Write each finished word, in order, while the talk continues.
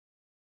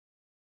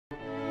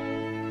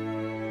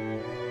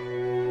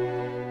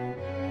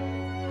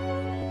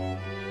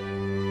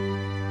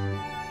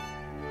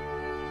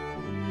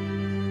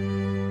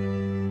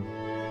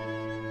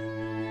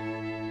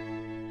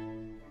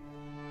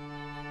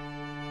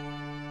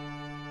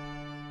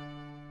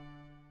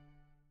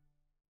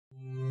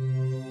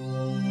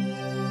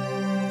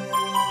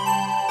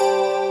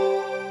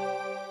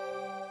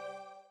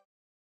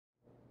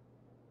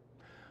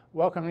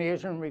Welcome to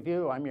Asian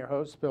Review. I'm your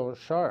host, Bill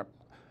Sharp.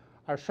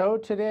 Our show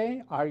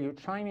today, Are You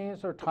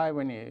Chinese or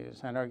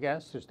Taiwanese? And our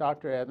guest is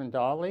Dr. Evan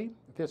Dawley,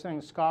 visiting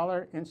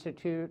scholar,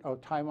 Institute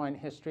of Taiwan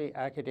History,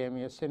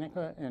 Academia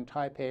Sinica in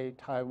Taipei,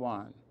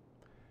 Taiwan.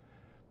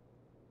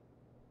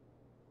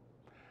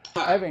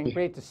 Hi. Evan,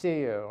 great to see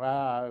you.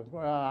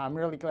 I'm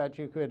really glad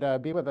you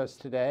could be with us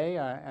today.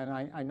 And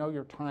I know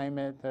your time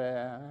at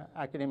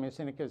Academia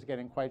Sinica is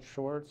getting quite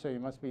short, so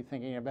you must be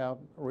thinking about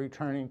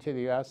returning to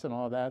the U.S. and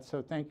all that.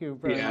 So thank you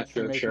very much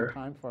for making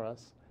time for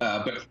us.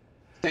 But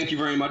thank you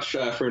very much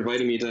for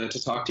inviting me to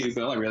talk to you,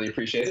 Bill. I really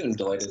appreciate it. I'm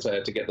delighted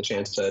to get the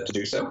chance to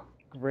do so.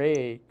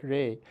 Great,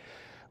 great.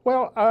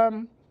 Well,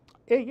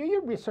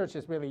 your research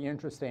is really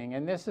interesting,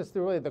 and this is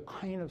really the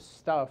kind of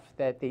stuff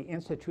that the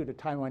Institute of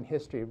Taiwan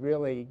History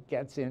really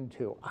gets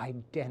into: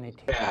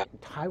 identity,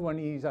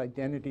 Taiwanese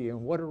identity,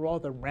 and what are all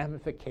the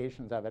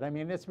ramifications of it. I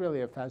mean, it's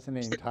really a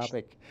fascinating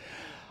topic.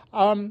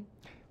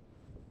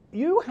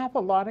 You have a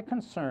lot of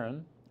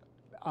concern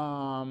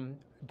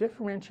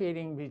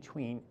differentiating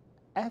between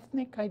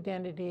ethnic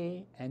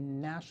identity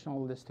and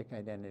nationalistic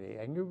identity.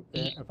 And you,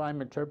 if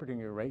I'm interpreting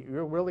you right,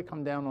 you really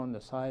come down on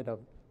the side of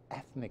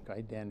ethnic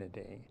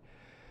identity.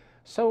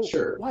 So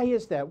Sure. Why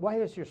is that? Why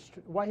is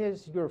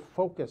your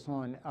focus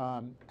on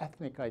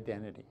ethnic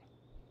identity?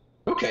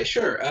 Okay,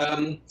 sure.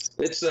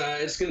 It's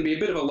going to be a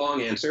bit of a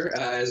long answer,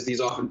 as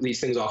these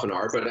things often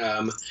are. But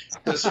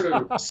to sort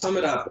of sum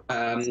it up,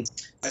 I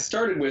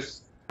started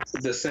with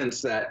the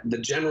sense that the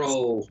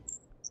general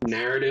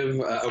narrative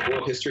of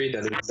world history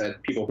that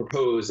people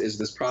propose is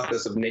this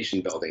process of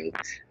nation building,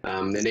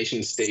 the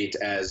nation state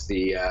as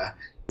the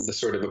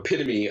sort of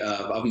epitome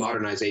of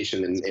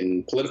modernization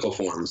in political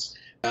forms.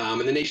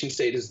 And the nation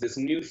state is this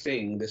new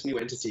thing, this new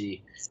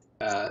entity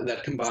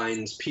that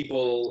combines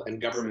people and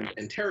government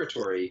and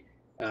territory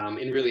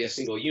in really a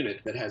single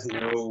unit that has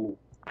no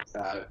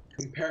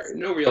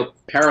real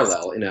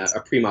parallel in a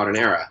pre-modern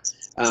era.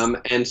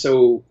 And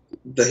so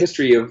the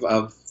history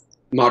of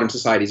modern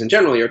societies in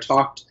general are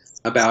talked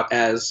about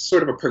as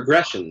sort of a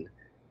progression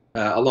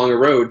along a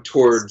road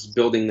towards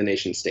building the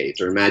nation state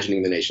or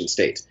imagining the nation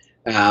state.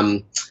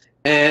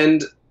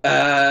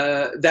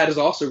 That has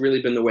also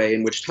really been the way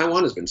in which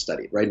Taiwan has been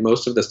studied, right?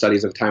 Most of the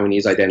studies of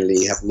Taiwanese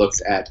identity have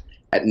looked at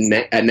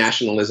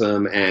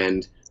nationalism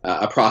and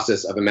a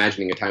process of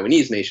imagining a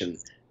Taiwanese nation.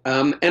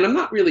 And I'm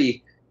not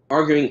really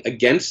arguing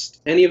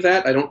against any of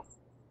that. I don't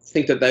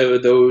think that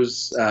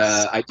those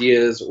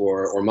ideas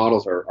or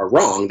models are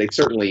wrong. They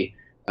certainly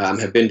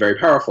have been very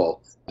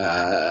powerful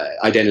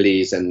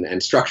identities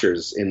and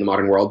structures in the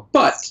modern world.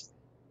 But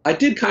I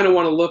did kind of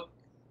want to look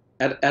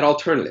at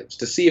alternatives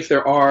to see if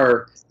there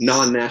are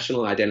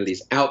non-national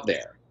identities out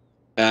there.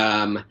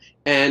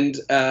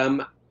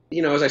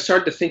 You know, as I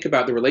started to think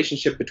about the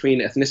relationship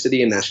between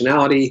ethnicity and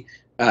nationality,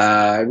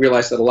 I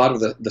realized that a lot of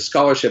the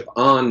scholarship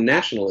on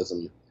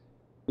nationalism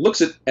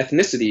looks at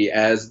ethnicity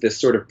as this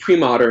sort of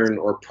pre-modern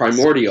or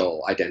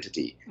primordial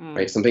identity,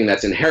 right? Something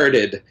that's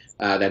inherited,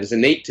 that is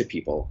innate to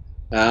people.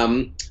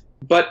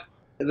 But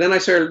then I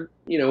started,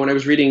 you know, when I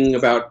was reading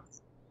about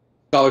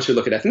scholars who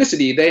look at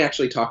ethnicity, they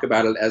actually talk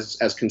about it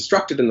as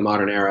constructed in the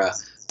modern era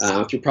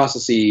through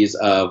processes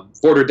of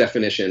border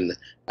definition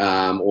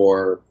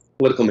or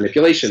political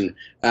manipulation.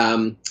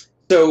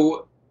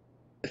 So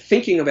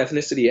thinking of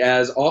ethnicity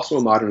as also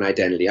a modern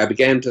identity, I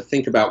began to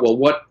think about, well,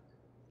 what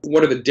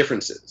are the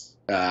differences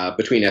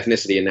between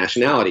ethnicity and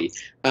nationality?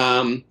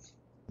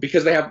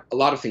 Because they have a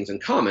lot of things in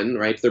common,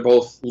 right? They're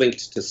both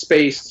linked to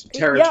space, to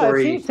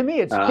territory. Yeah, it seems to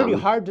me it's pretty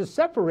hard to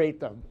separate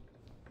them.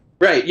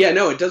 Right. Yeah,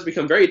 no, it does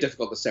become very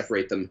difficult to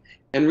separate them.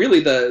 And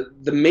really the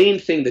main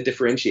thing that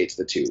differentiates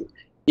the two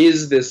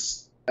is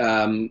this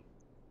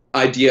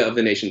idea of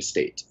the nation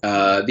state.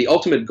 The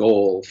ultimate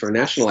goal for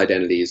national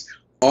identities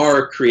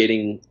are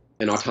creating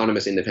an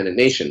autonomous independent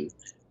nation.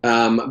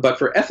 But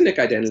for ethnic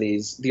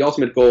identities, the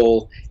ultimate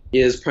goal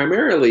is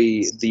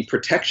primarily the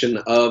protection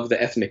of the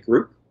ethnic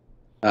group,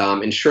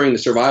 ensuring the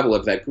survival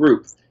of that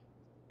group.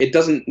 It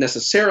doesn't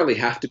necessarily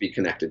have to be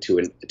connected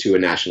to a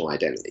national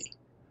identity.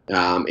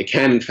 It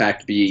can, in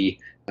fact, be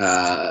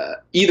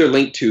either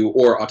linked to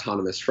or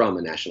autonomous from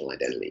a national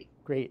identity.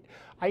 Great.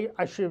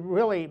 I should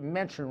really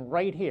mention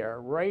right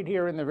here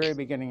in the very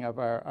beginning of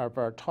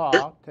our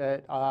talk,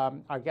 that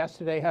our guest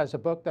today has a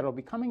book that will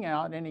be coming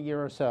out in a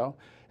year or so.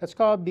 It's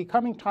called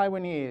Becoming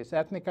Taiwanese,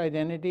 Ethnic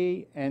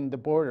Identity and the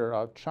Border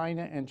of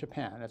China and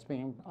Japan. It's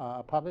being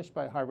published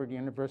by Harvard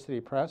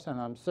University Press,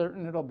 and I'm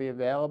certain it'll be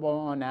available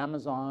on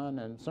Amazon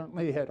and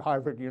certainly at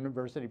Harvard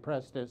University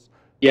Press this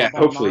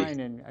hopefully.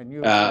 And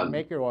you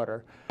make your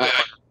order.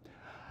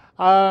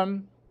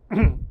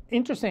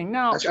 Interesting.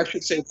 Now, I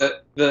should say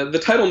that the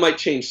title might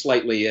change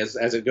slightly as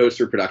it goes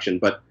through production,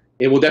 but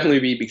it will definitely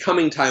be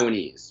Becoming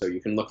Taiwanese, so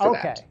you can look for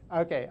that.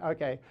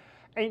 Okay.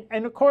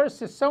 And of course,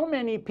 there's so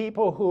many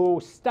people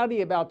who study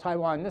about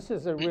Taiwan. This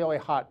is a really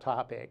hot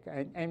topic,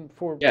 and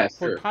for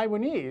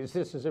Taiwanese,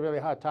 this is a really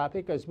hot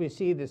topic as we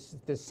see this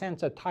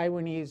sense of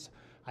Taiwanese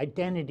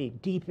identity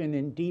deepen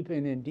and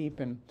deepen and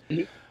deepen.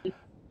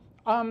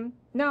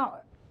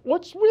 Now,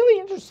 What's really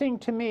interesting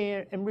to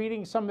me in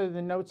reading some of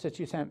the notes that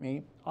you sent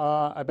me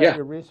about Yeah.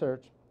 your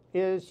research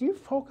is you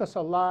focus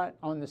a lot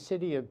on the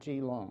city of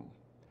Jilong.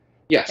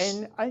 Yes.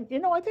 And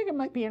I think it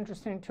might be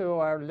interesting to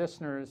our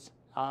listeners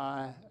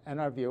and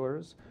our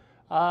viewers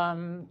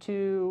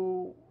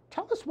to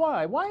tell us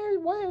why.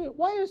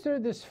 Why is there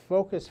this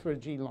focus for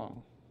Jilong?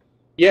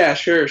 Yeah,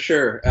 sure,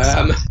 sure.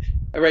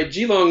 All right,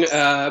 Jilong,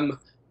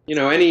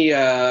 any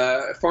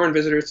foreign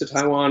visitors to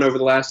Taiwan over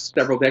the last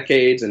several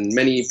decades, and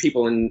many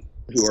people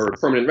who are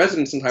permanent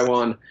residents in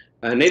Taiwan,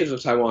 natives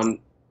of Taiwan,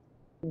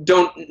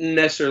 don't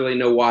necessarily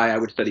know why I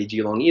would study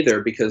Jilong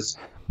either, because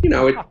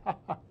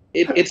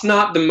it's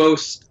not the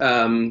most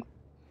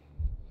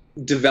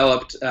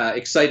developed,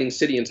 exciting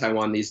city in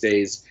Taiwan these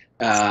days.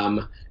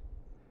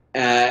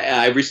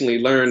 I recently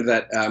learned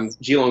that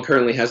Geelong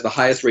currently has the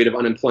highest rate of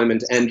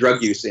unemployment and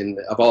drug use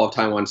of all of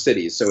Taiwan's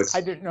cities. So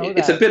I didn't know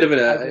it's a that. bit of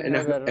An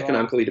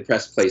economically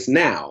depressed place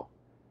now.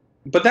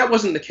 But that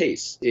wasn't the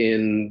case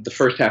in the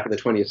first half of the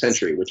 20th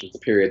century, which is the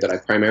period that I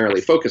primarily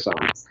focus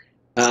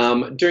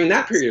on. During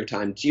that period of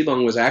time,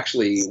 Geelong was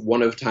actually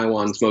one of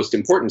Taiwan's most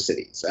important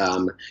cities.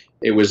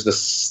 It was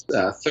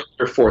the third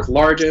or fourth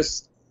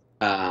largest.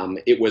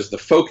 It was the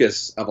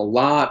focus of a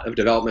lot of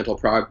developmental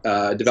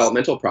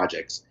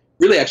projects,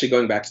 really actually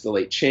going back to the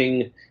late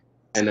Qing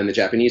and then the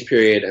Japanese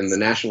period and the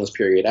nationalist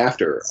period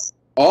after.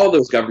 All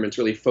those governments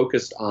really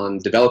focused on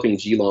developing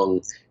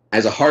Jilong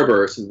as a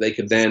harbor so that they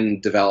could then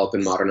develop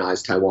and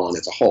modernize Taiwan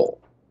as a whole.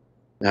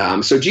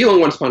 So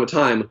Jilong, once upon a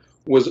time,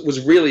 was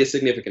really a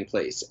significant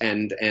place.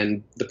 And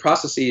the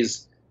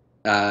processes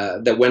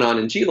that went on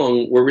in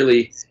Jilong were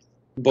really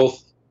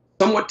both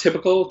somewhat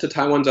typical to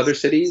Taiwan's other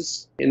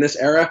cities in this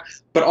era,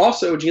 but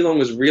also Jilong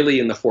was really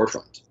in the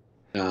forefront.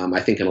 I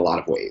think in a lot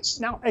of ways.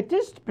 Now, at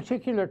this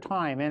particular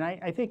time, and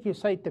I think you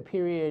cite the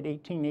period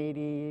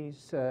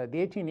 1880s, the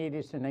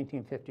 1880s to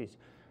 1950s.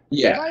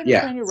 Yeah, if I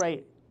understand you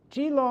right,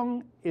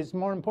 Jilong is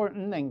more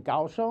important than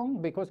Kaohsiung,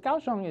 because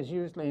Kaohsiung is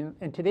usually,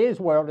 in today's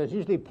world, is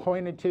usually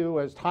pointed to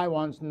as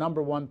Taiwan's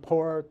 #1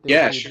 port.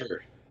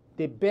 Sure.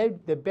 The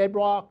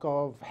bedrock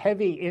of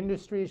heavy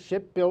industry,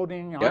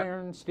 shipbuilding,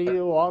 iron,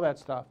 steel, all that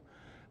stuff.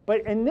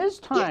 But in this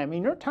time,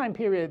 in your time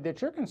period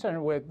that you're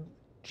concerned with,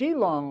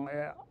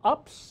 Jilong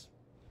ups.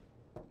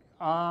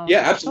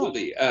 Yeah,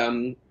 absolutely.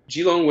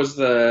 Jilong was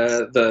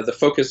the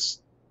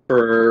focus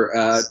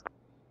for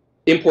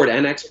import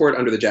and export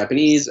under the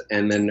Japanese,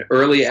 and then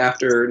early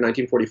after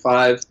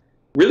 1945,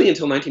 really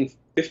until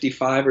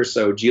 1955 or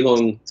so,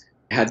 Jilong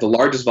had the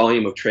largest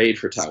volume of trade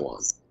for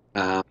Taiwan.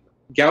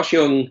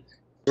 Kaohsiung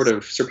sort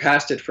of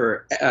surpassed it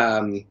for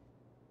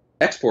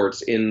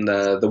exports in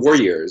the war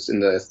years, in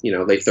the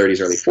late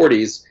 30s, early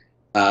 40s.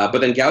 But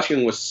then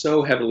Kaohsiung was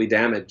so heavily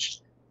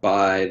damaged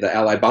by the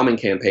Allied bombing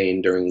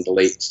campaign during the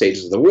late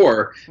stages of the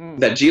war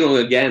that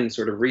Jilong again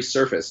sort of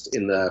resurfaced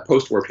in the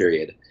post-war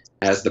period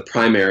as the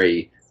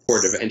primary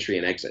port of entry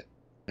and exit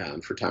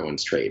for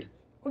Taiwan's trade.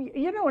 Well,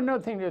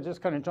 another thing that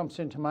just kind of jumps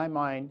into my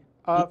mind,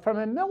 from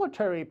a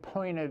military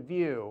point of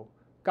view,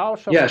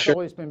 Kaohsiung has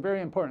always been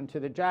very important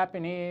to the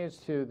Japanese,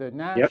 to the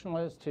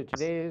nationalists, to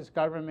today's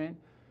government.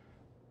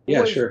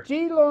 Was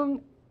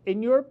Jilong,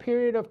 in your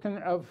period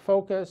of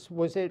focus,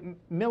 was it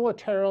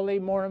militarily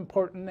more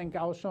important than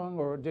Kaohsiung,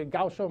 or did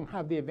Kaohsiung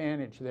have the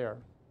advantage there?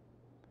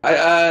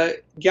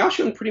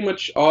 Kaohsiung pretty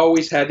much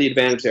always had the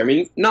advantage there. I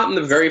mean, not in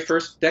the very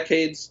first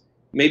decades,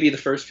 maybe the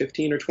first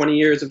 15 or 20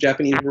 years of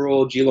Japanese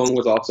rule. Jilong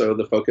was also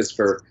the focus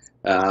for,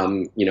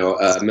 a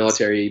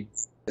military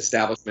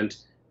establishment.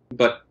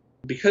 But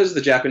because the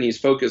Japanese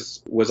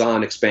focus was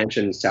on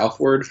expansion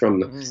southward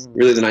from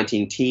really the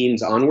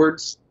 19-teens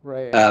onwards,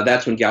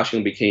 that's when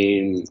Kaohsiung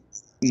became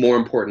more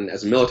important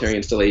as a military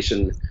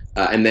installation,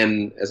 and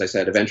then, as I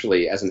said,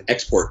 eventually as an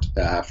export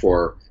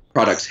for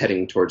products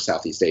heading towards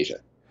Southeast Asia.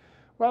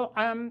 Well,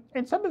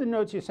 in some of the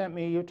notes you sent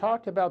me, you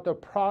talked about the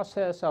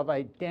process of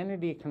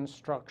identity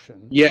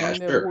construction. Yeah,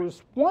 and there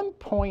was one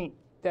point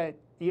that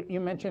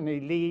you mentioned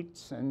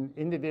elites and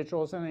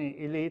individuals, and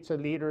elites are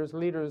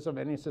leaders of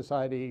any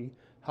society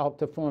help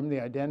to form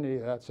the identity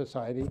of that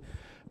society.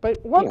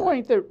 But one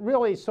point that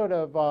really sort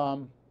of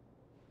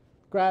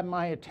grabbed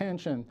my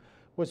attention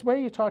was where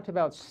you talked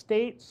about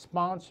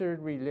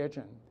state-sponsored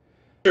religion.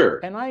 Sure.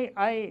 And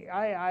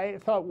I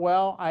thought,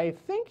 well, I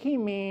think he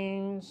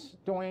means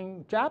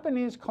during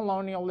Japanese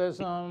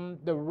colonialism,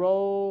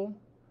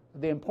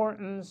 the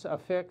importance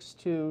affixed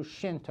to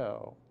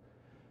Shinto.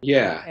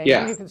 And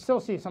you can still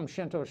see some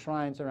Shinto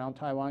shrines around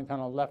Taiwan,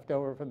 kind of left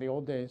over from the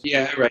old days.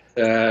 Yeah, right.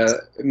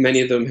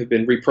 Many of them have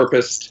been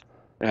repurposed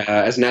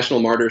as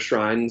national martyr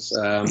shrines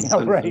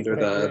under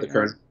the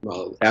current,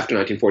 well, after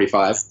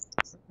 1945.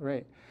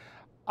 Right.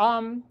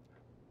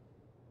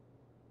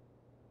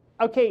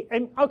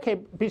 Okay.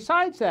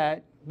 Besides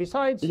that,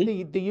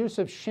 the use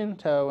of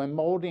Shinto and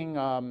molding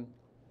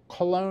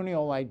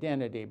colonial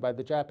identity by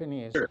the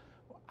Japanese,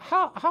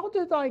 how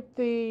did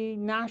the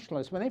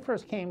nationalists, when they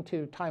first came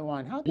to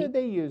Taiwan, how did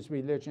they use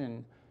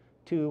religion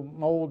to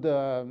mold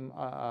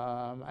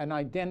an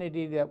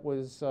identity that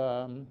was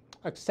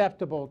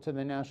acceptable to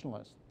the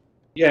nationalists?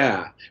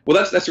 Yeah,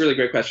 well, that's a really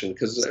great question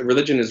because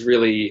religion is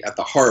really at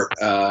the heart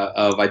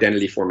of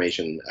identity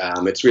formation.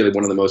 It's really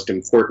one of the most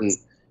important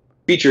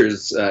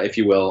features, if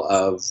you will,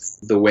 of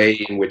the way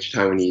in which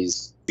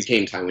Taiwanese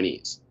became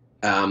Taiwanese.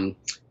 Um,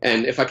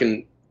 and if I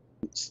can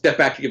step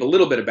back to give a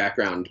little bit of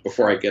background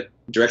before I get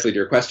directly to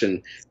your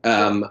question,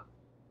 this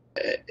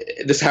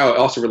is how it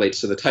also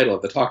relates to the title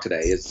of the talk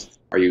today: is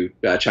are you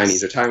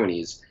Chinese or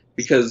Taiwanese?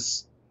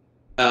 Because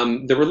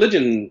the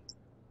religion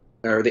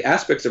or the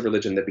aspects of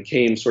religion that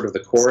became sort of the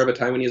core of a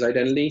Taiwanese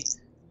identity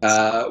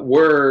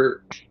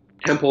were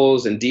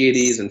temples and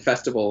deities and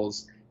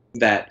festivals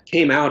that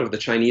came out of the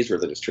Chinese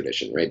religious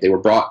tradition, right? They were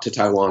brought to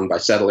Taiwan by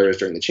settlers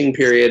during the Qing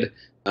period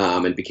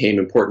and became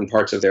important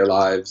parts of their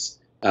lives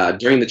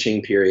during the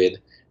Qing period.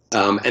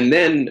 And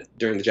then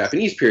during the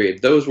Japanese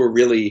period, those were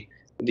really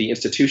the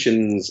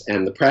institutions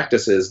and the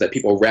practices that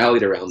people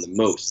rallied around the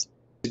most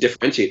to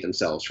differentiate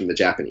themselves from the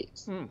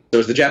Japanese. So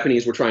as the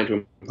Japanese were trying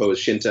to impose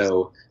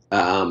Shinto,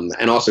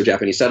 and also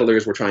Japanese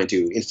settlers were trying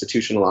to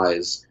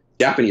institutionalize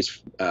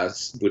Japanese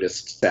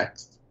Buddhist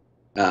sects,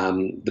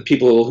 the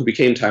people who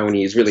became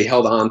Taiwanese really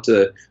held on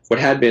to what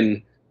had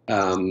been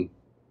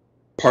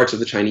parts of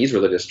the Chinese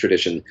religious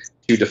tradition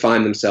to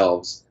define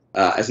themselves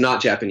as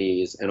not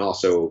Japanese and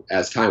also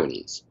as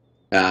Taiwanese.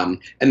 And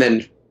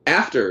then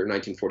after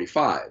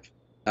 1945,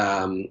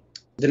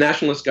 the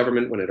nationalist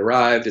government, when it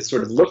arrived, it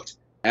sort of looked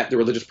at the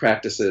religious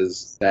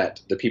practices that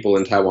the people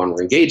in Taiwan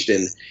were engaged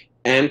in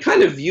and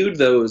kind of viewed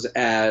those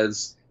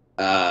as,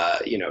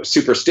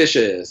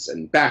 superstitious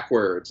and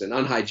backwards and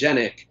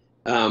unhygienic.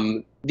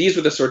 These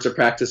were the sorts of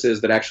practices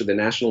that actually the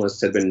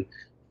nationalists had been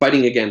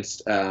fighting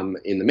against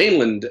in the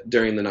mainland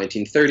during the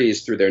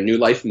 1930s through their New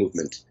Life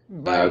movement,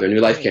 their New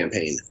Life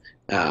campaign.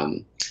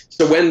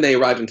 So when they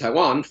arrived in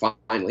Taiwan,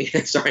 finally,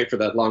 sorry for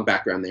the long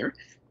background there,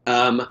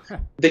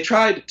 they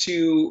tried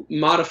to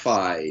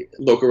modify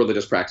local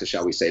religious practice,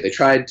 shall we say. They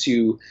tried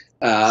to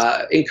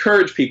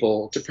encourage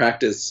people to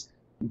practice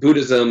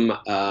Buddhism,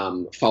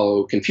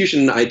 follow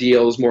Confucian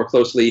ideals more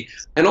closely,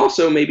 and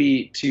also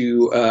maybe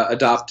to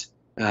adopt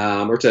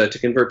or to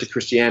convert to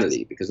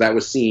Christianity, because that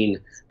was seen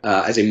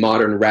as a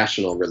modern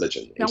rational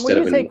religion instead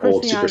of an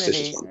old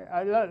superstitious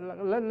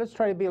one. Let's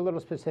try to be a little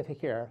specific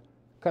here.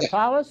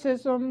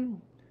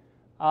 Catholicism,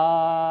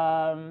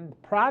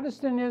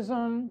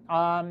 Protestantism,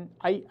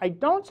 I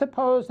don't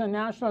suppose the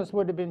nationalists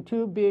would have been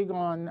too big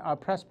on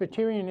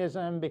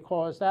Presbyterianism,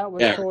 because that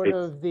was sort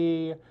of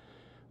the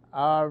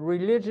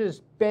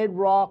religious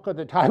bedrock of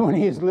the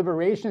Taiwanese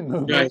liberation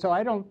movement. Right. So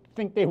I don't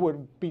think they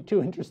would be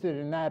too interested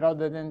in that,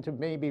 other than to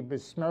maybe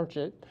besmirch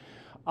it.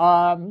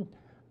 But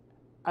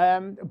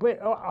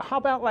how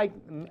about like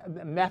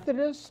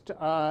Methodist,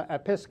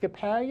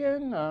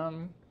 Episcopalian?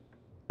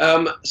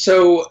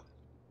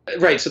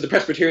 Right. So the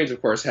Presbyterians,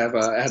 of course, had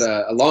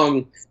a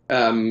long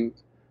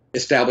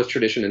established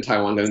tradition in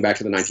Taiwan going back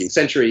to the 19th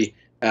century.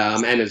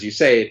 And as you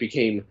say, it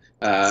became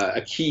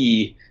a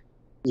key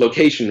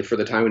location for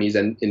the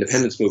Taiwanese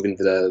independence movement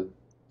to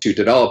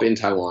develop in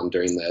Taiwan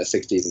during the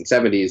 60s and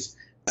 70s,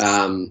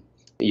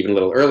 even a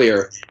little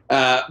earlier.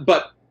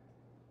 But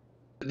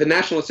the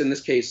nationalists in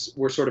this case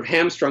were sort of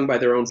hamstrung by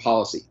their own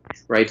policy,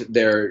 right?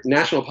 Their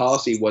national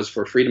policy was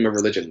for freedom of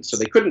religion, so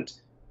they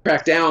couldn't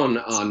crack down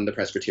on the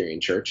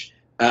Presbyterian Church.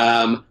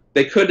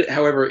 They could,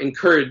 however,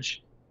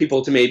 encourage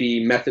people to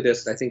maybe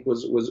Methodist, I think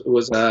was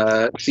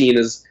seen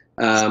as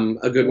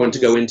a good one to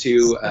go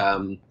into.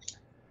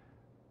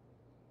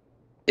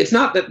 It's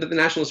not that the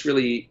nationalists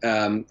really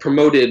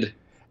promoted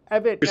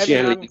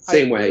Christianity the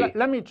same way.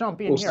 Let me jump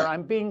in here.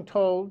 I'm being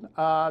told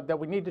that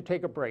we need to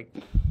take a break.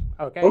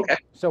 Okay?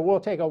 So we'll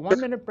take a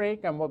 1-minute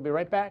break, and we'll be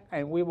right back,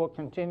 and we will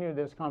continue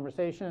this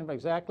conversation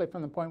exactly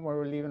from the point where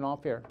we're leaving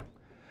off here.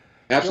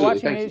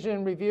 Absolutely. You're watching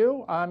Asian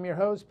Review. I'm your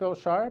host, Bill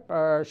Sharp.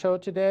 Our show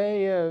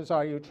today is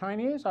Are You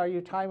Chinese? Are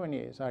You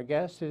Taiwanese? Our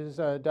guest is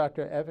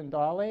Dr. Evan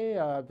Dawley,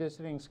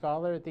 visiting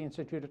scholar at the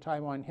Institute of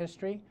Taiwan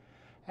History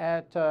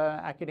at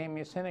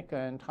Academia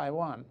Sinica in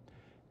Taiwan.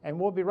 And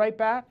we'll be right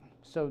back,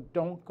 so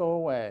don't go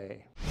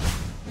away.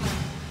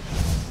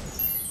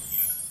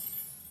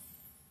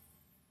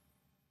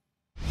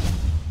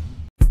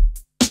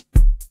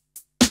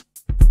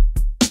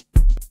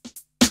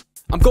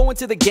 I'm going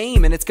to the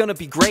game and it's gonna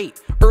be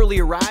great. Early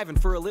arriving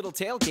for a little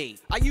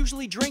tailgate. I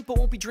usually drink but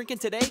won't be drinking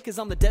today cause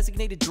I'm the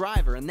designated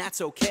driver and that's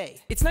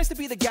okay. It's nice to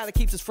be the guy that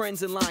keeps his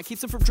friends in line,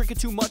 keeps them from drinking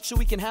too much so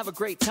we can have a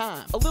great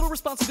time. A little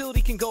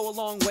responsibility can go a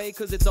long way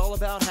cause it's all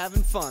about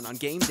having fun on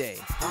game day.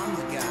 I'm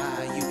the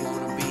guy you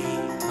wanna be.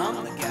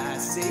 I'm the guy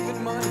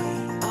saving money.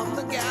 I'm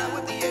the guy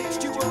with the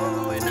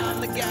H2O and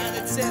I'm the guy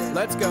that says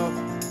let's go.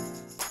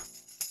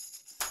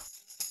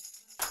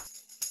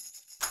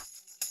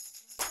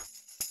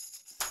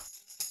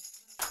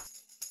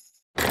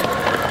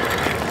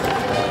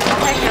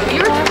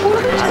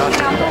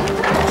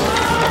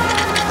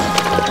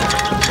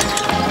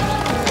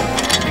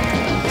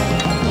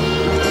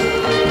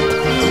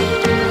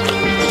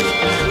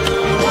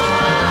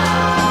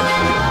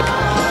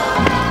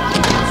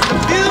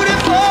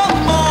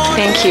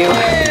 Thank you.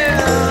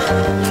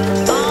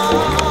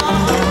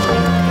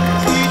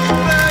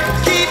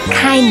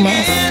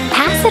 kindness.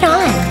 Pass it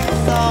on.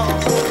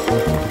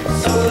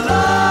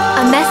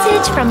 A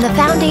message from the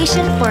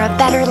Foundation for a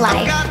Better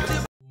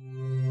Life.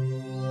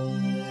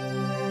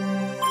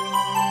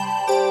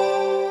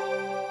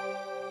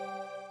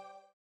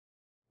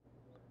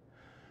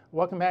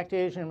 Welcome back to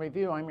Asian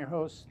Review. I'm your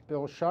host,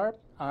 Bill Sharp.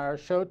 Our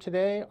show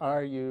today,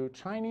 Are You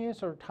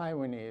Chinese or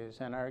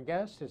Taiwanese? And our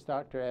guest is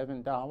Dr.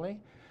 Evan Dawley.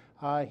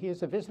 He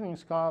is a visiting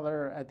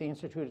scholar at the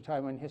Institute of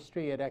Taiwan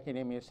History at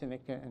Academia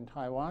Sinica in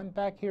Taiwan.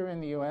 Back here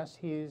in the U.S.,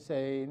 he's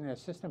an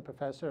assistant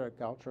professor at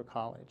Goucher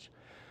College.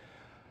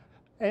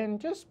 And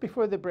just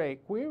before the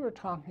break, we were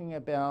talking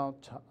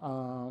about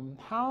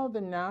how the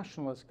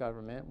nationalist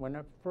government, when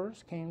it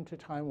first came to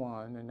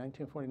Taiwan in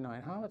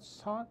 1949, how it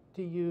sought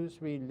to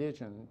use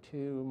religion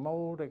to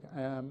mold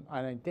an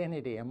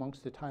identity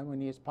amongst the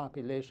Taiwanese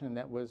population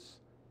that was,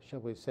 shall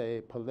we say,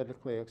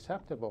 politically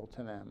acceptable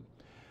to them.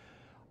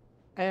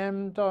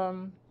 And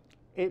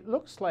it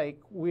looks like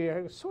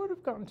we're sort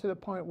of gotten to the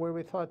point where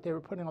we thought they were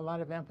putting a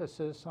lot of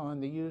emphasis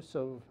on the use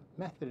of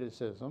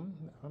Methodism.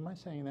 Am I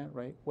saying that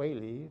right?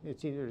 Weili.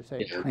 It's easier to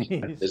say Chinese.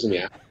 Methodism,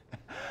 yeah.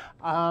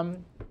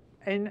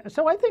 And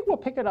so I think we'll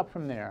pick it up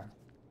from there.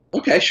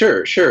 Okay,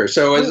 sure.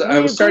 So as I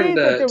was starting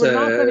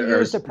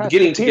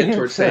beginning to get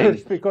towards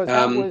saying, because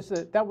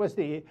that was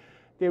the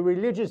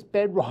religious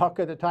bedrock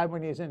of the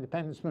Taiwanese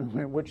independence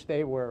movement, which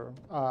they were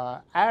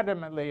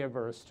adamantly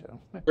averse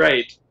to.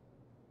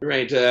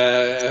 Right.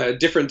 A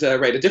different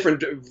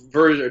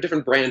version, a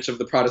different branch of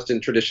the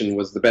Protestant tradition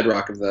was the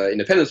bedrock of the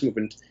independence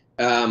movement.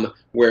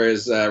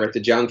 Whereas the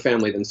Jiang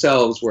family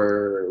themselves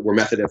were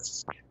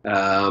Methodists,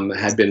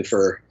 had been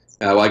for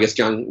I guess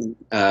Chiang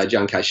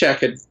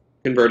Kai-shek had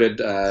converted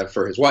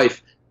for his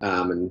wife,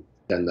 and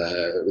then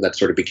that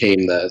sort of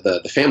became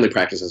the family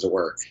practice, as it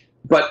were.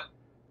 But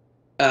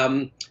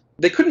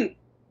they couldn't,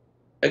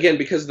 again,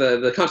 because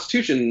the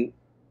Constitution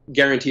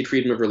guaranteed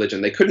freedom of religion.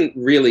 They couldn't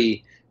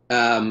really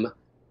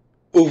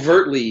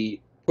overtly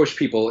push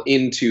people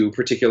into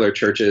particular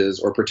churches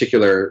or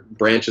particular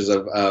branches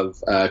of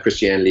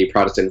Christianity,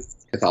 Protestant,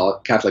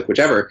 Catholic,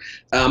 whichever.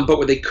 But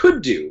what they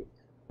could do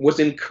was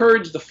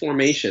encourage the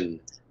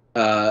formation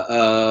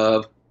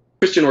of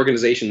Christian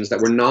organizations that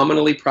were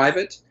nominally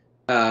private,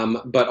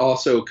 but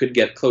also could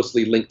get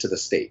closely linked to the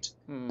state.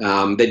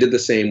 They did the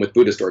same with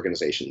Buddhist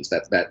organizations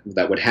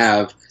that would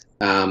have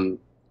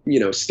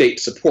state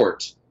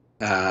support.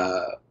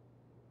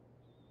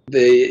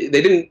 They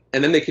didn't,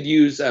 and then they could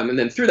use, and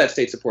then through that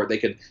state support, they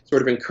could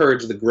sort of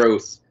encourage the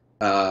growth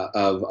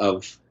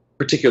of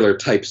particular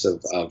types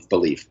of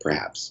belief,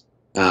 perhaps,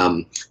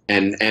 and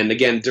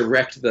again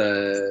direct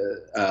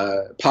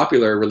the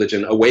popular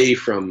religion away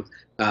from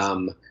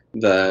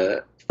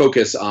the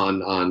focus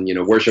on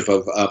worship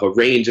of a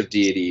range of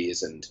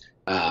deities and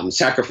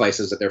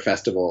sacrifices at their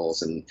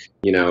festivals and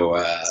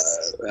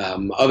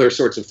other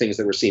sorts of things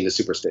that were seen as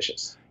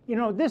superstitious.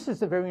 This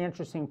is a very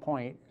interesting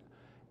point.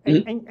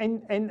 And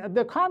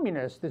the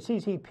communists, the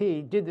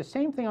CCP, did the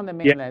same thing on the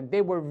mainland.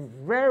 They were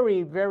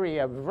very, very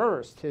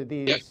averse to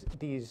these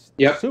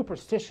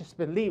superstitious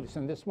beliefs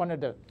and just wanted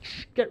to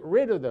get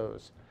rid of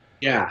those.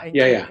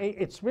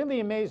 It's really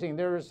amazing.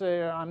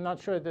 I'm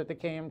not sure that the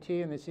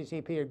KMT and the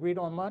CCP agreed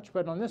on much,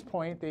 but on this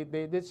point, they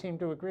did seem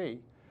to agree.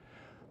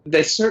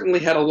 They certainly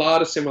had a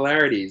lot of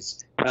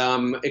similarities,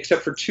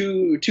 except for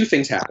two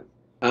things happened.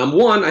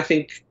 One, I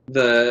think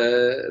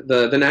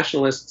the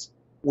nationalists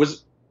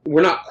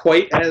were not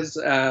quite as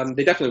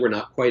they definitely were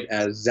not quite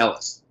as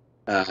zealous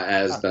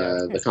as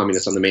the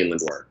communists on the mainland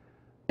were.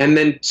 And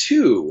then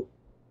two,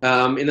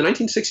 in the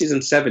 1960s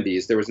and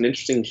 70s, there was an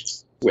interesting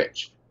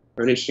switch,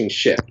 or an interesting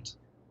shift,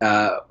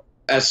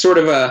 as sort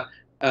of a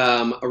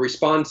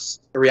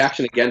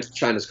reaction against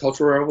China's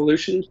Cultural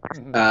Revolution.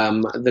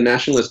 The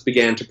nationalists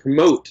began to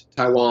promote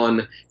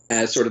Taiwan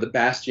as sort of the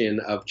bastion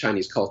of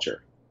Chinese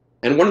culture.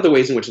 And one of the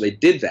ways in which they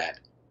did that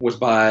was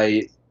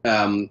by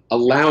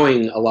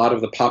allowing a lot of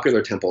the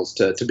popular temples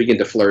to begin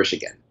to flourish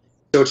again.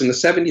 So it's in the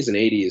 70s and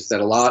 80s that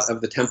a lot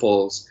of the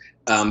temples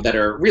that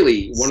are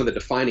really one of the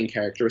defining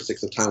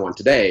characteristics of Taiwan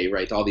today,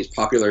 right? All these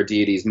popular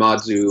deities,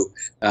 Mazu,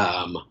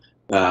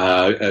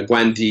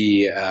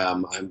 Guandi,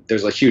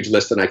 there's a huge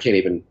list and I can't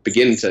even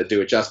begin to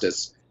do it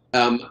justice.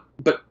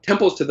 But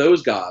temples to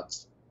those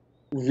gods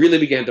really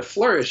began to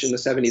flourish in the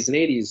 70s and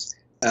 80s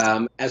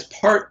as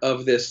part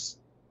of this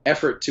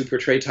effort to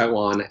portray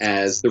Taiwan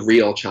as the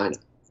real China.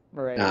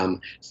 Right.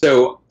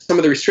 So some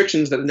of the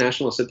restrictions that the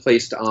nationalists had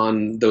placed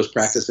on those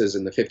practices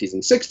in the 50s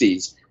and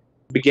 60s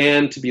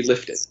began to be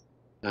lifted.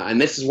 And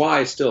this is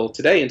why still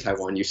today in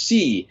Taiwan you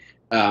see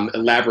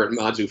elaborate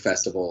Mazu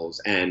festivals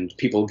and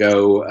people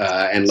go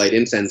and light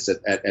incense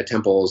at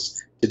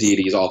temples to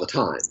deities all the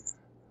time.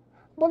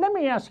 Well, let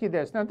me ask you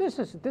this. Now, this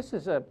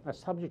is a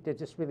subject that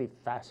just really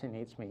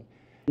fascinates me.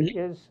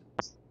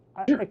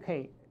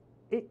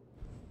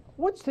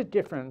 What's the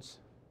difference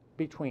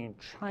between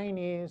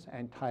Chinese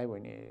and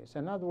Taiwanese?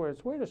 In other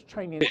words, where does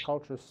Chinese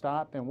culture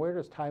stop and where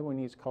does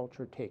Taiwanese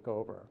culture take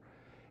over?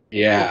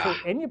 Yeah. Is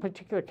there any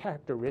particular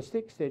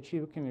characteristics that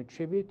you can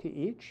attribute to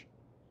each?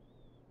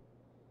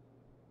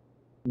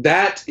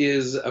 That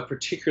is a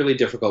particularly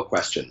difficult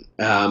question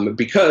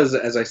because,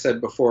 as I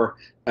said before,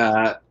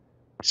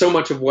 so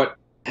much of what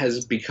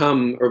has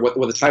become, or what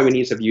the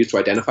Taiwanese have used to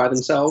identify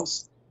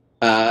themselves,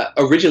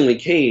 originally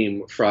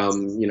came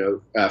from,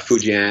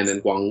 Fujian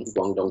and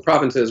Guangdong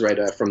provinces, right,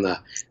 from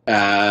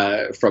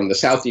the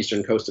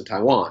southeastern coast of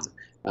Taiwan.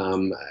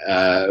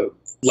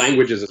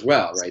 Languages as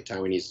well, right?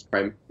 Taiwanese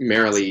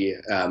primarily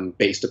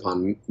based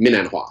upon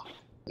Minanhua,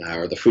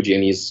 or the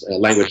Fujianese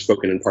language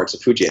spoken in parts of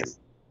Fujian.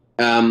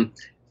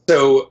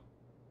 So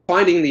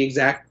finding the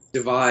exact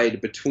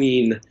divide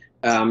between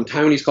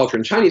Taiwanese culture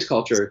and Chinese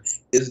culture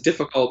is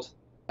difficult,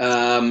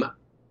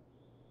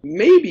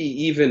 maybe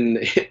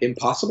even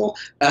impossible,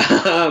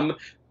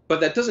 but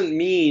that doesn't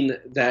mean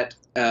that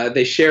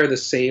they share the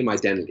same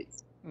identity,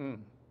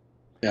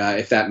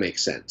 if that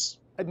makes sense.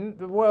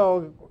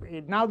 Well,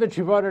 now that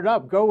you brought it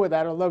up, go with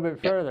that a little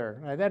bit further.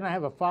 And then I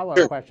have a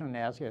follow-up question to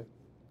ask you.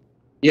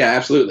 Yeah,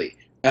 absolutely.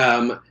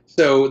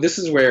 So this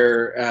is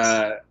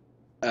where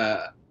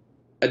a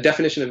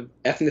definition of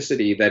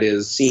ethnicity that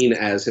is seen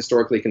as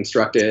historically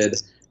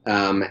constructed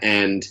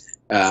and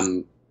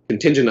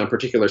contingent on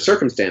particular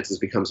circumstances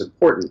becomes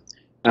important.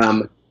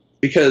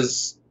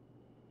 Because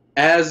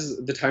as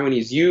the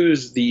Taiwanese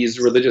use these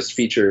religious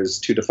features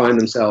to define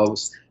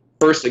themselves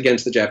first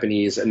against the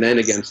Japanese and then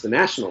against the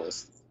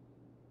nationalists,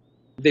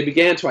 they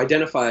began to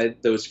identify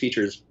those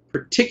features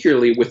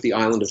particularly with the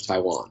island of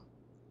Taiwan.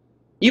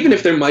 Even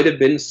if there might have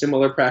been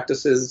similar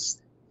practices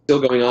still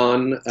going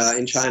on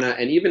in China,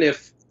 and even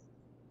if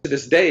to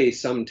this day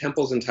some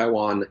temples in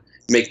Taiwan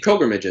make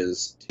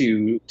pilgrimages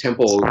to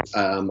temples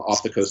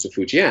off the coast of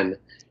Fujian,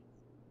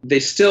 they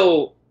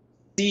still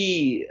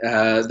see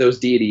those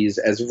deities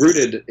as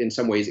rooted in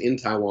some ways in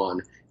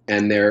Taiwan,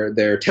 and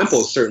their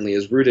temples certainly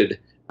as rooted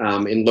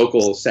in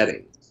local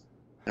settings.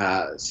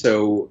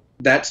 So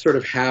that's sort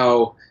of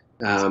how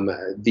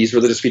these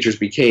religious features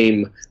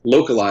became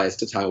localized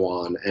to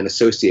Taiwan and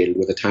associated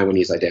with a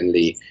Taiwanese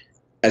identity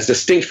as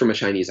distinct from a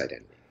Chinese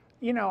identity.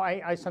 You know,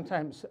 I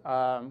sometimes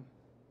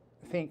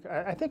think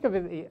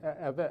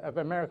of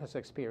America's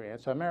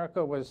experience. So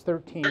America was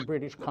 13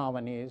 British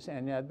colonies,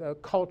 and the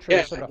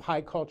culture, sort of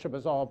high culture,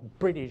 was all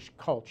British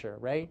culture,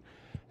 right?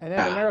 And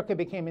then America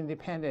became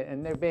independent,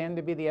 and there began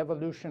to be the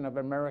evolution of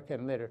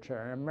American literature,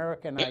 and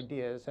American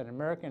ideas, and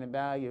American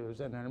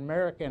values, and an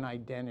American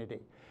identity.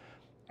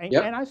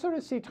 And I sort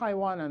of see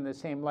Taiwan in the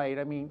same light.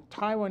 I mean,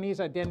 Taiwanese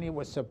identity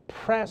was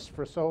suppressed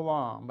for so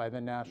long by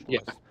the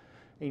nationalists.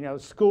 You know,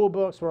 school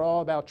books were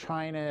all about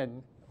China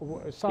and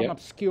some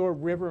obscure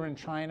river in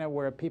China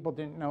where people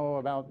didn't know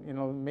about,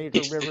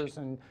 major rivers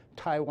in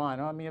Taiwan.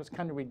 I mean, it was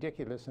kind of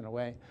ridiculous in a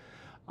way.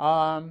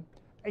 And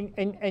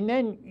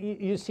then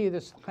you see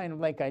this kind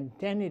of like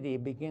identity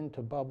begin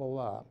to bubble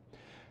up.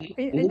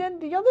 And then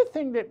the other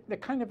thing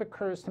that kind of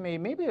occurs to me,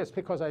 maybe it's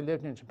because I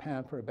lived in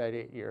Japan for about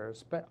 8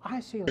 years, but I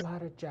see a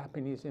lot of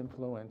Japanese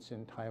influence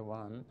in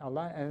Taiwan, a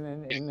lot,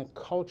 and in the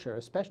culture,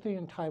 especially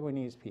in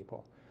Taiwanese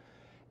people.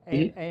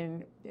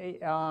 And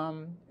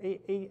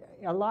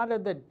a lot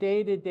of the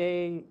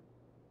day-to-day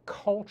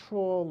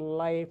cultural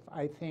life,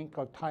 I think,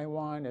 of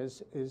Taiwan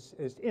is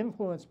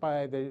influenced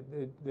by the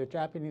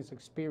Japanese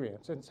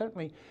experience. And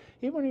certainly,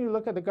 even when you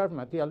look at the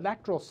government, the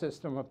electoral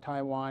system of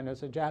Taiwan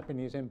is a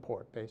Japanese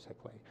import,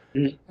 basically.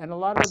 And a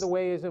lot of the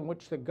ways in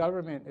which the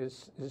government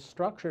is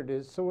structured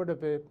is sort of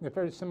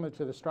very similar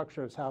to the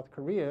structure of South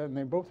Korea, and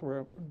they both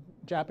were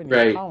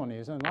Japanese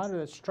colonies. And a lot of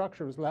the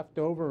structure was left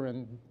over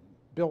and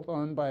built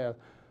on by a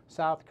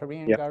South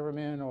Korean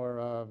government or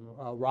a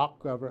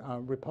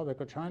Republic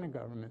of China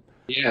government.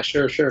 Yeah,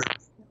 sure.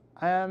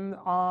 And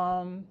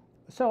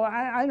so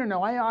I don't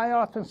know. I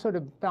often sort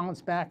of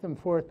bounce back and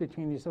forth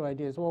between these two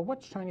ideas. Well,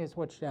 what's Chinese,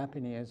 what's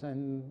Japanese,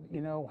 and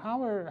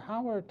how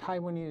are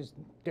Taiwanese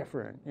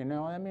different?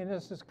 I mean,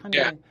 this is kind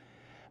of an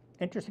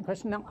interesting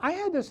question. Now, I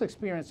had this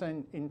experience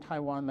in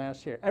Taiwan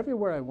last year.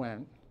 Everywhere I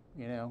went,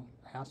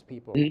 asked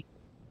people,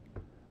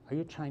 "Are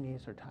you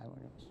Chinese or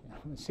Taiwanese?"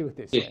 Let's see what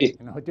they say.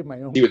 I did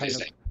my own kind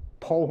of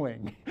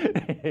polling.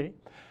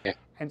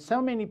 And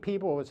so many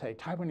people would say,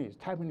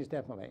 Taiwanese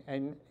definitely.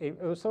 And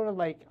it was sort of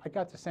like, I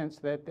got the sense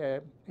that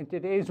in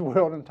today's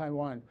world in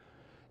Taiwan,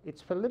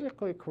 it's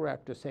politically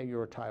correct to say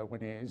you're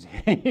Taiwanese,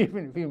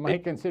 even if you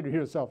might consider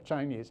yourself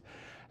Chinese.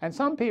 And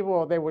some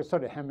people, they were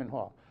sort of hem and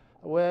haw.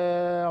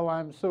 Well,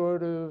 I'm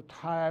sort of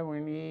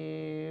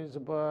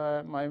Taiwanese,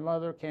 but my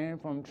mother came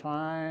from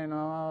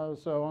China,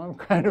 so I'm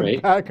kind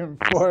of back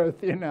and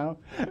forth, I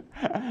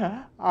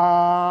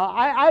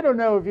don't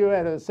know if you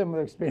had a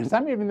similar experience. I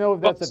don't even know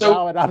if that's a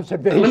valid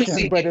observation. Let me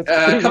see, but it's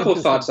a couple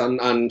of thoughts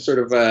on sort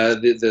of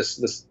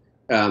the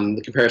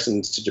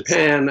comparisons to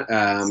Japan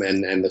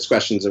and the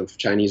questions of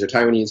Chinese or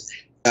Taiwanese.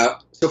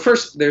 So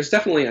first, there's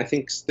definitely, I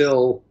think,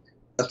 still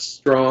a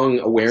strong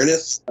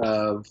awareness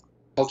of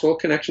cultural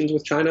connections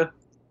with China.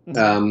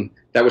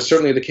 That was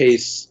certainly the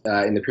case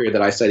in the period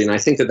that I studied, and I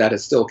think that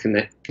has still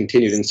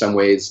continued in some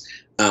ways,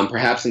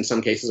 perhaps in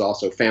some cases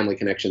also family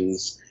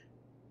connections.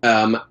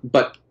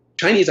 But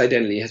Chinese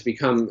identity has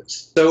become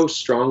so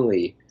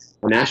strongly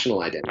a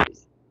national identity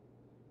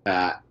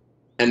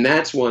and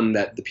that's one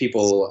that the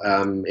people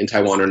in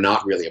Taiwan are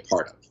not really a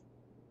part of.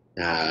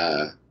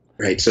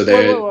 Right, so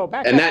whoa,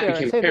 back and up that there.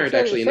 became apparent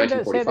actually in Say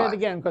 1945. that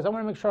again, because I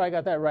want to make sure I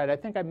got that right. I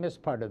think I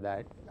missed part of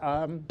that.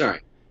 Sorry.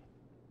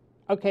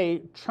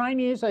 Okay,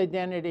 Chinese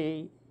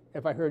identity,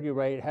 if I heard you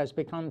right, has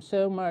become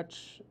how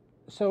should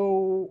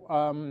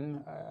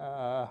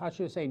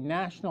I say,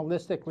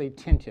 nationalistically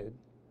tinted.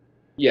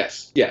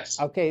 Yes, yes.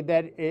 Okay,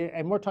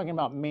 and we're talking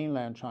about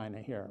mainland China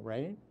here,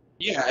 right?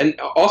 Yeah, and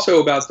also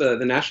about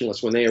the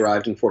nationalists when they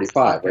arrived in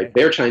 45, Okay. right?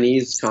 Their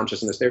Chinese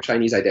consciousness, their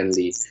Chinese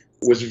identity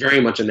was very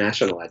much a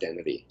national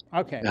identity.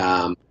 Okay.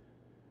 Now,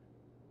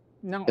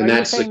 are and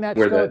that's you saying that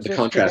where still the exists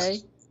contrast.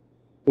 today?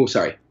 Oh,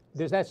 sorry.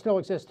 Does that still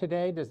exist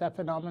today? Does that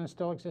phenomenon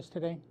still exist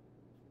today?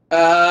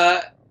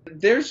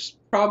 There's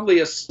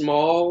probably a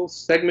small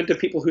segment of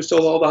people who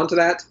still hold on to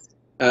that,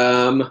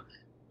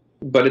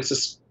 but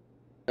it's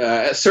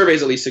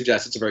surveys at least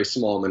suggest it's a very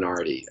small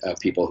minority of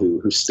people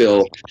who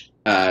still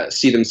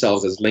see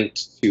themselves as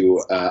linked to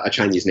a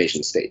Chinese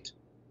nation state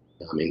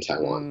in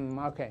Taiwan.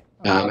 Okay.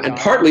 And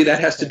partly that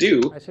has to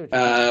do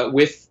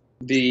with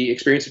the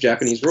experience of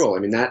Japanese rule. I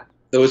mean,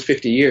 those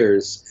 50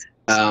 years,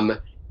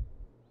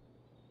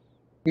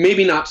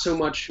 maybe not so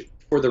much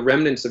for the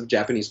remnants of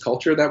Japanese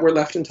culture that were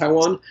left in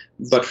Taiwan,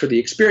 but for the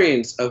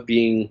experience of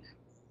being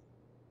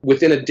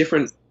within a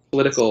different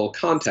political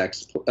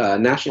context,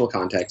 national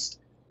context,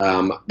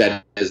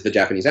 that is the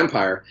Japanese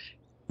Empire.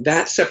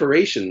 That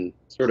separation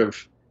sort of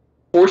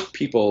forced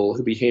people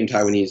who became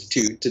Taiwanese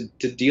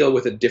to deal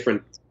with a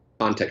different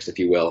context, if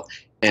you will,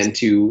 and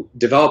to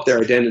develop their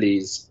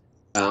identities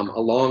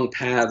along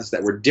paths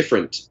that were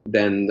different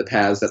than the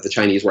paths that the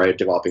Chinese were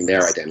developing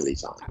their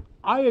identities on.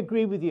 I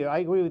agree with you. I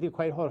agree with you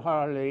quite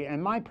wholeheartedly.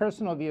 And my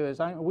personal view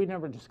is, we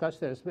never discussed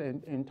this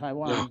in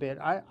Taiwan, but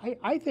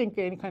I think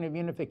any kind of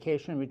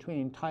unification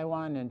between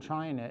Taiwan and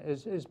China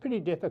is pretty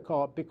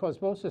difficult because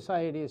both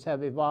societies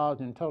have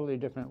evolved in totally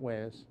different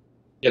ways.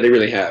 Yeah, they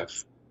really have.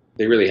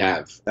 They really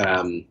have.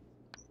 And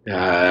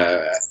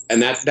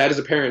that is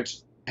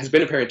apparent, has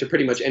been apparent to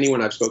pretty much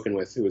anyone I've spoken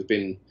with who has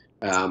been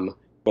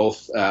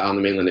both on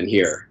the mainland and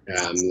here.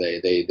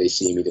 They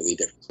see immediately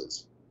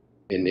differences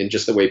in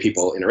just the way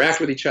people interact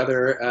with each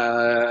other,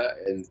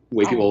 and the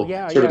way people,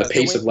 sort of the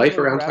pace of life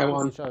around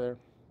Taiwan.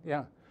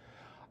 Yeah.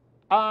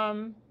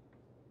 I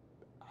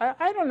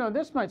don't know,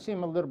 this might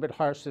seem a little bit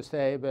harsh to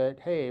say, but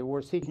hey,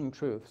 we're seeking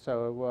truth,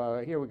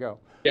 so here we go.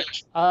 Yeah.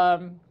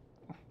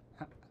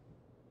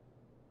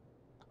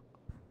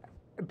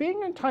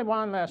 Being in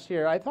Taiwan last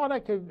year, I thought I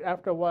could,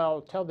 after a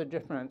while, tell the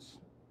difference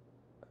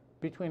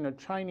between a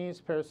Chinese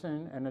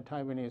person and a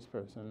Taiwanese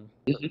person.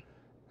 Mm-hmm.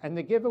 And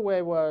the giveaway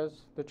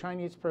was the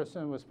Chinese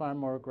person was far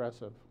more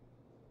aggressive.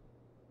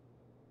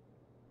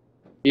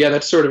 Yeah,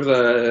 that's sort of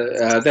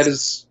that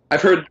is,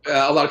 I've heard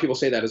a lot of people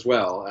say that as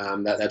well.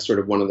 That's sort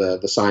of one of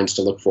the signs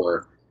to look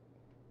for.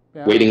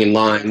 Yeah. Waiting in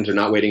lines or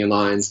not waiting in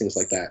lines, things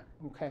like that.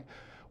 Okay.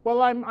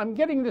 Well, I'm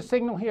getting the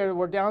signal here.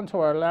 We're down to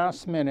our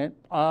last minute.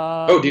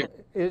 Oh dear.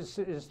 Is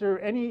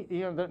there any,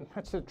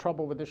 that's the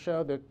trouble with the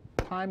show, the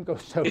time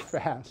goes so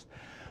fast.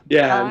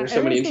 Yeah, and there's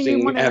so many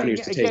interesting avenues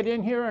to take. Get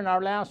in here in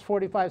our last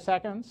 45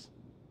 seconds?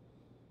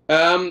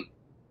 Well,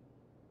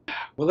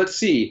 let's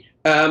see.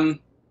 One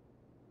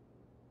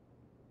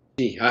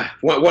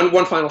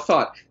final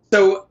thought.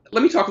 So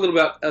let me talk a little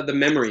about the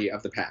memory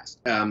of the past.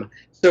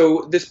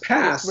 So this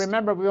past.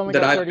 Remember, we only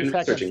got 30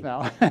 seconds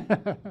now.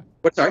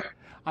 What? Sorry.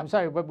 I'm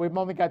sorry, but we've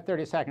only got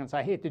 30 seconds.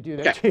 I hate to do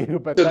that to you,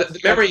 but so the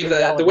memory,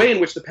 the way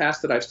in which the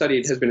past that I've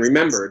studied has been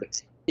remembered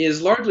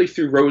is largely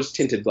through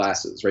rose-tinted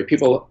glasses, right?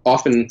 People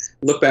often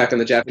look back on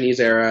the Japanese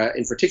era,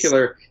 in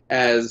particular,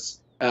 as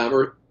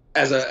a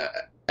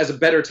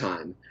better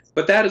time,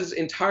 but that is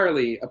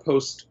entirely a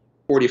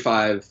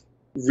post-45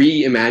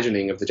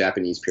 reimagining of the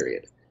Japanese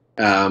period.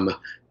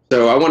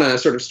 So I want to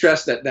sort of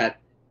stress that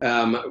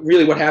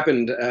really what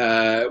happened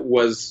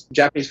was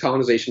Japanese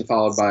colonization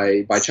followed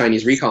by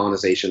Chinese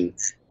recolonization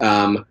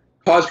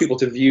caused people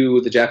to view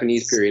the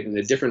Japanese period in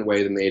a different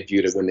way than they had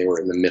viewed it when they were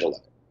in the middle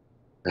of it.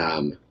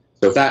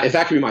 So if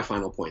that could be my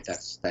final point,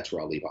 that's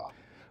where I'll leave off.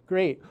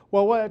 Great.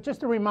 Well,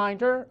 just a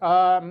reminder,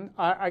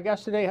 our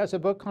guest today has a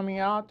book coming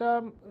out.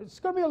 It's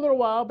going to be a little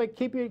while, but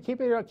keep it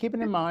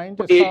in mind.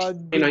 It's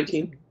called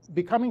 2019.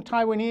 Becoming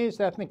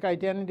Taiwanese, Ethnic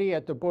Identity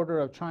at the Border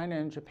of China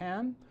and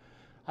Japan.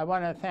 I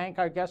want to thank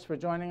our guests for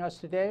joining us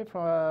today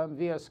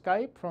via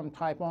Skype from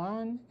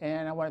Taiwan,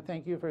 and I want to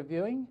thank you for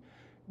viewing.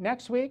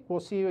 Next week, we'll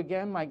see you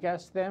again. My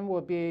guest then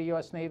will be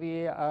U.S.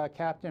 Navy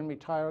Captain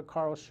Retired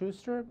Carl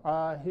Schuster,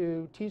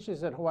 who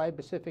teaches at Hawaii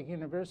Pacific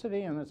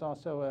University and is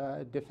also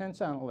a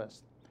defense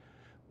analyst.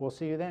 We'll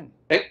see you then.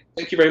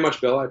 Thank you very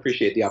much, Bill. I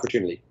appreciate the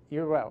opportunity.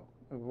 You're welcome.